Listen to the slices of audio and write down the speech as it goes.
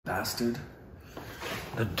bastard.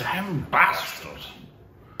 The damn bastard.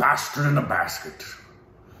 Bastard in a basket.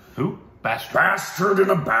 Who? Bastard. Bastard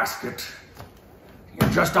in a basket.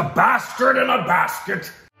 You're just a bastard in a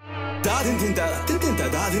basket.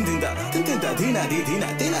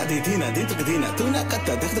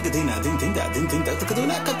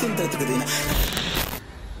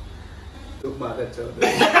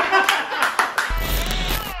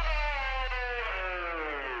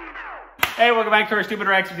 Hey, welcome back to our Stupid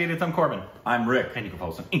Reactions. I'm Corbin. I'm Rick. And you can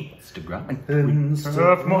follow us on Instagram.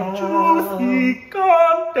 Have more juicy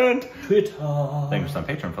content. Twitter. Thank you for on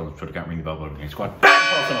Patreon. Follow us on Twitter account. Ring the bell button. Your squad. Follow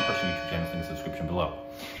us on our personal YouTube channel. Link in the description below.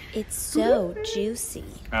 It's so juicy.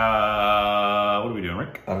 What are we doing,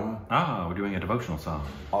 Rick? I don't know. We're doing a devotional song.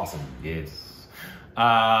 Awesome. Yes.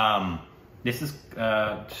 This is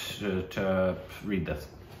to read this.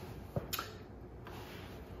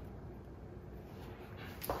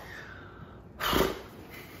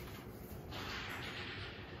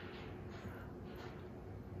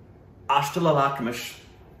 Ashtalakshmis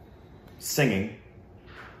singing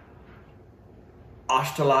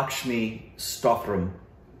Ashtalakshmi Stothram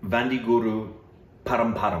Vande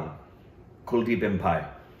Paramparaam Kuldeep.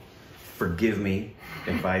 Forgive me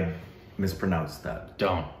if I mispronounced that.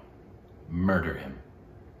 Don't murder him.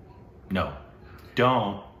 No,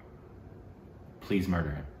 don't. Please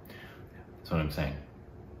murder him. That's what I'm saying.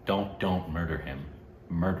 Don't murder him.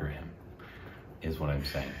 Murder him is what I'm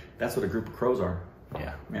saying. That's what a group of crows are.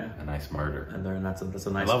 Yeah, yeah, a nice murder. And that's a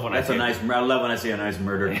nice. I love when I love when I see a nice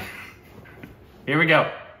murder. Here we go.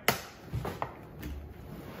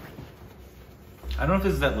 I don't know if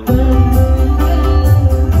this is that little.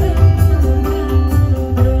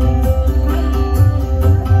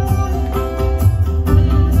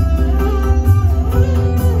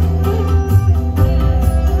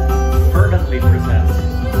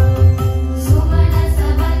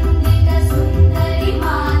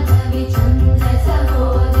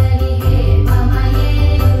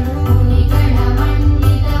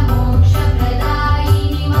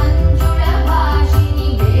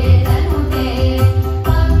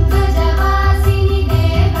 Java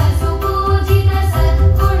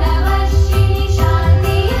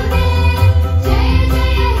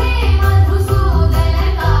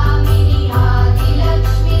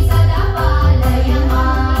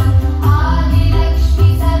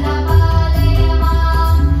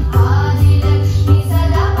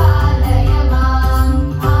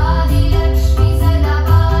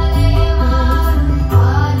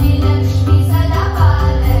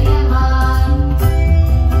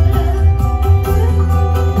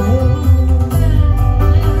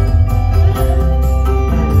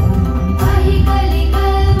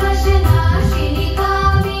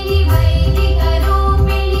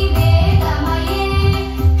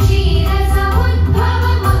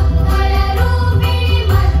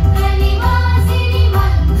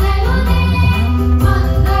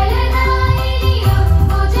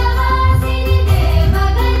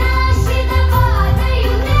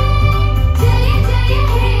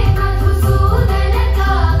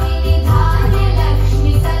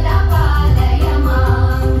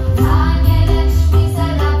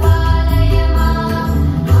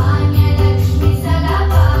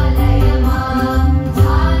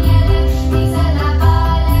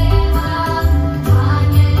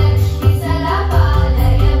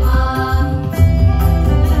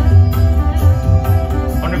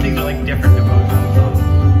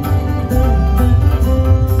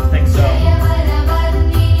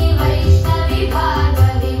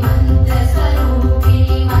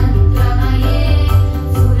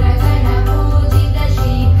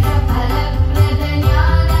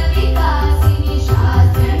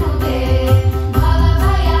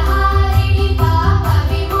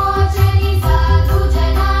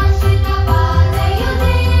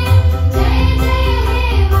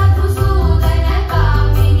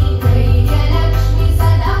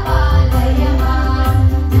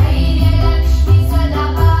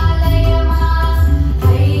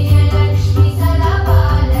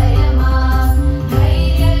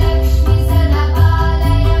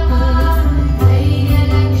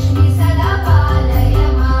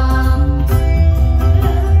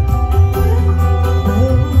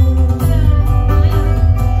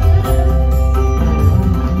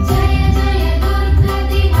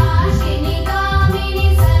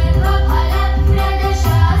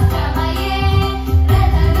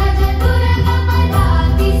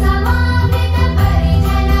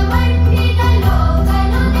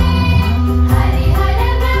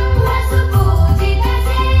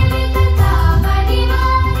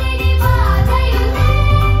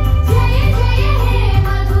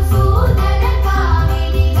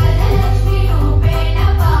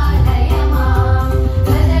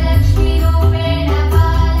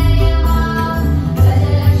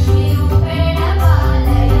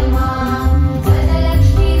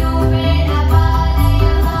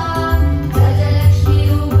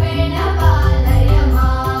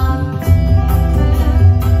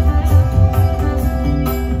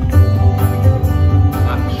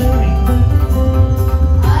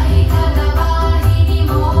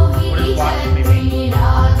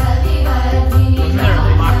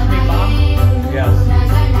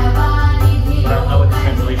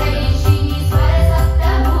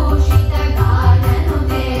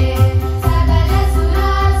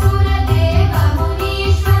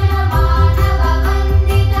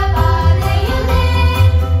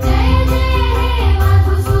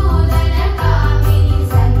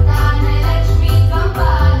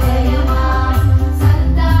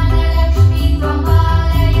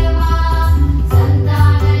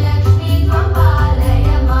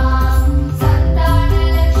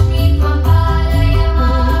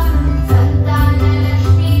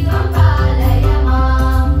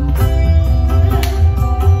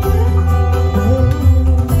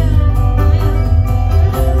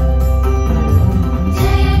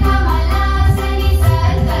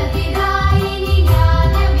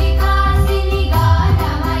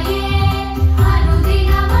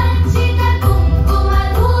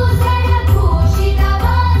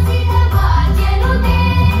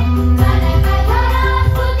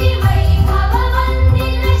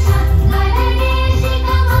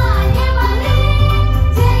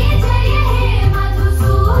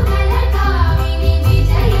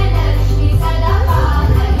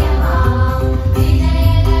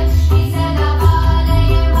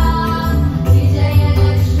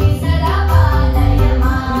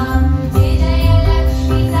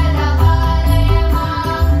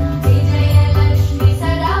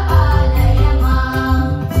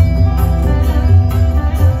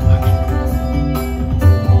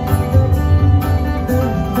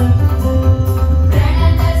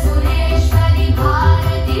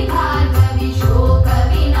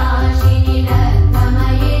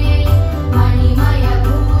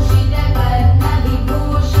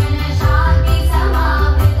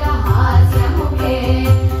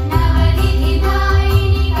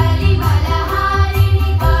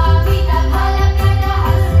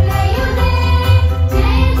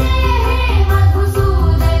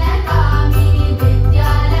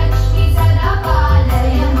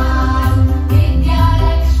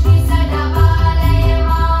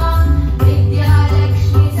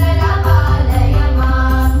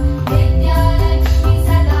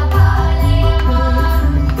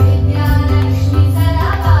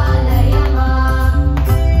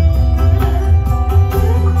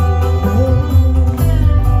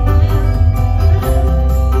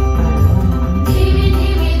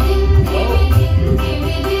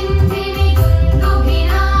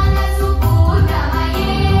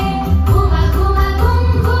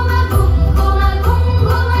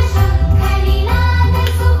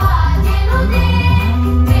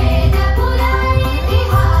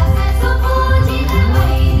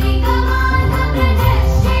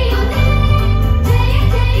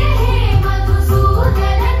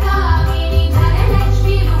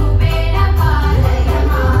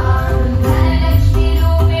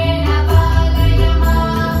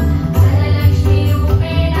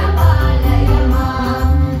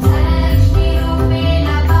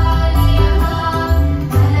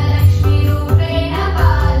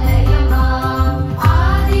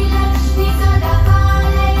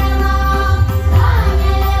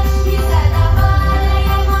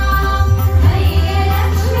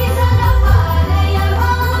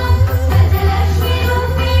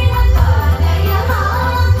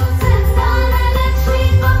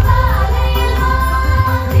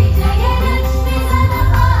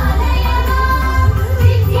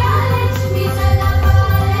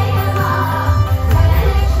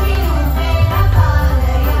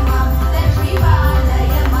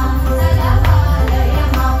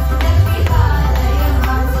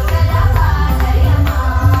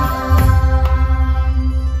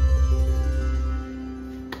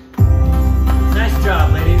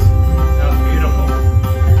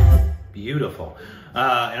beautiful.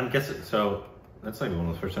 And I'm guessing, so that's like one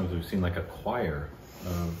of the first times we've seen like a choir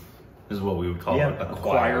of, this is what we would call it, a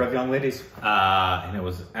choir of young ladies. And it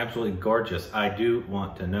was absolutely gorgeous. I do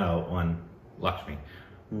want to know on Lakshmi,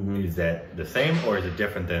 is that the same or is it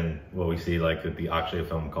different than what we see like with the Akshay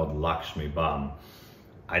film called Lakshmi Bam?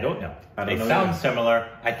 I don't know. They sound similar.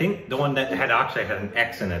 I think the one that had Akshay had an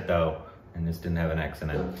X in it though, and this didn't have an X in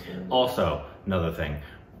it. Also, another thing.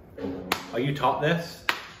 Are you taught this?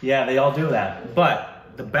 Yeah, they all do that. But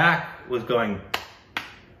the back was going.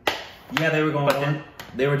 Yeah, they were going.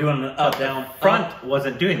 They were doing an up, down. Front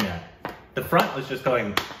wasn't doing that. The front was just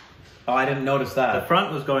going. Oh, I didn't notice that. The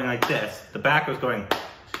front was going like this. The back was going.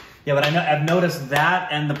 Yeah, but I've noticed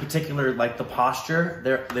that and the particular, like the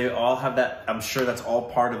posture. They all have that. I'm sure that's all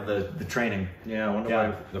part of the training. Yeah, I wonder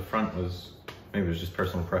why the front was. Maybe it was just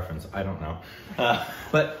personal preference. I don't know.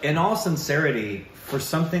 But in all sincerity, for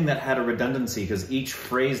something that had a redundancy, because each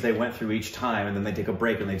phrase they went through each time, and then they take a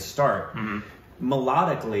break and they'd start.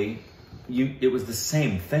 Melodically, it was the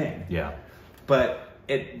same thing. Yeah. But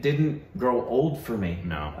it didn't grow old for me.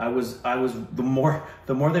 No. I was the more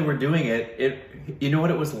they were doing it, you know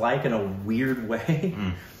what it was like in a weird way?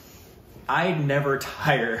 I never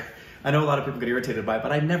tire. I know a lot of people get irritated by it,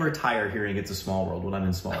 but I never tire hearing It's a Small World when I'm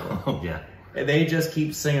in Small World. Oh, yeah. They just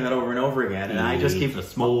keep singing that over and over again, and I just keep... It's a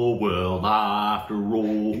small world after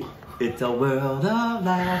all. It's a world of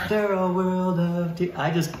laughter, a world of...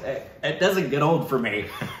 it doesn't get old for me.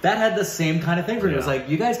 That had the same kind of thing for me. It was like,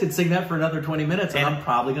 you guys could sing that for another 20 minutes, and I'm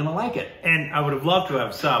probably going to like it. And I would have loved to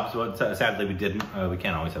have subs, but sadly we didn't. We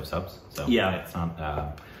can't always have subs, so it's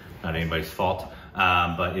not anybody's fault.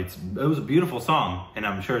 But it was a beautiful song, and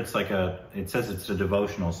I'm sure it's like it says it's a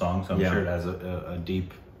devotional song, so I'm sure it has a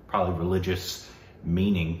deep, probably religious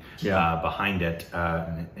meaning behind it,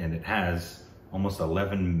 and it has almost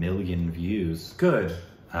 11 million views. Good.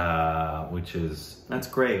 Which is that's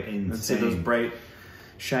great. Insane. Let's see those bright,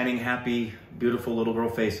 shining, happy, beautiful little girl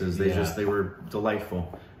faces. They were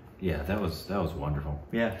delightful. Yeah, that was wonderful.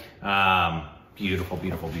 Yeah. Beautiful,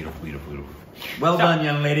 beautiful, beautiful, beautiful, beautiful. Well done,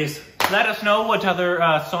 young ladies. Let us know what other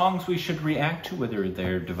songs we should react to, whether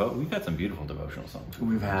they're we've got some beautiful devotional songs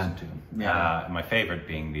we've had to. Yeah. My favorite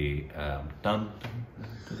being the dun.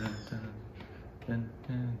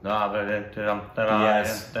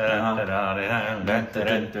 Yes.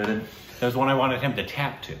 There's one I wanted him to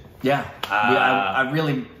tap to. Yeah. I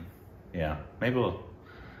really. Yeah. Maybe we'll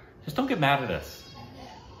just don't get mad at us,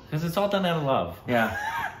 because it's all done out of love. Yeah.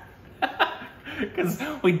 Because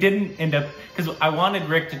we didn't end up, because I wanted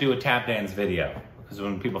Rick to do a tap dance video, because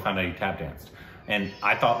when people found out he tap danced, and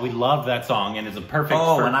I thought we loved that song, and it's a perfect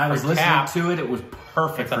for when I was listening tap. to it, it was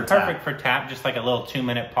perfect for perfect for tap, just like a little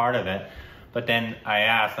 2-minute part of it. But then I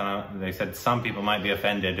asked, and they said some people might be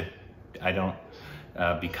offended. I don't,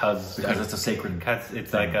 because it's a sacred, because it's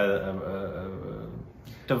thing. Like a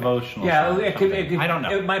devotional. Yeah, song, I don't know.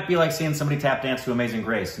 It might be like seeing somebody tap dance to Amazing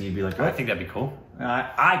Grace, and you'd be like, what? I think that'd be cool.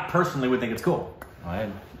 I personally would think it's cool. I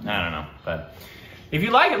don't know, but if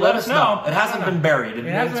you like it, let us know. It hasn't been buried. It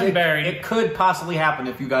hasn't been buried. It could possibly happen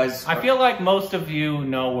if you guys... I feel like most of you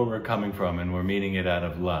know where we're coming from, and we're meaning it out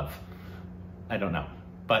of love. I don't know.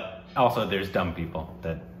 But also there's dumb people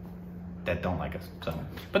that don't like us. So,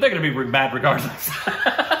 but they're going to be mad regardless.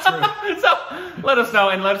 True. So let us know,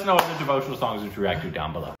 and let us know what the devotional songs would you react to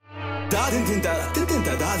down below.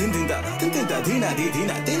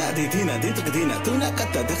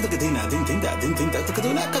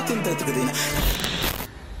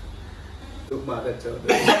 Tụi bà đã chờ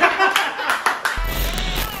đợi.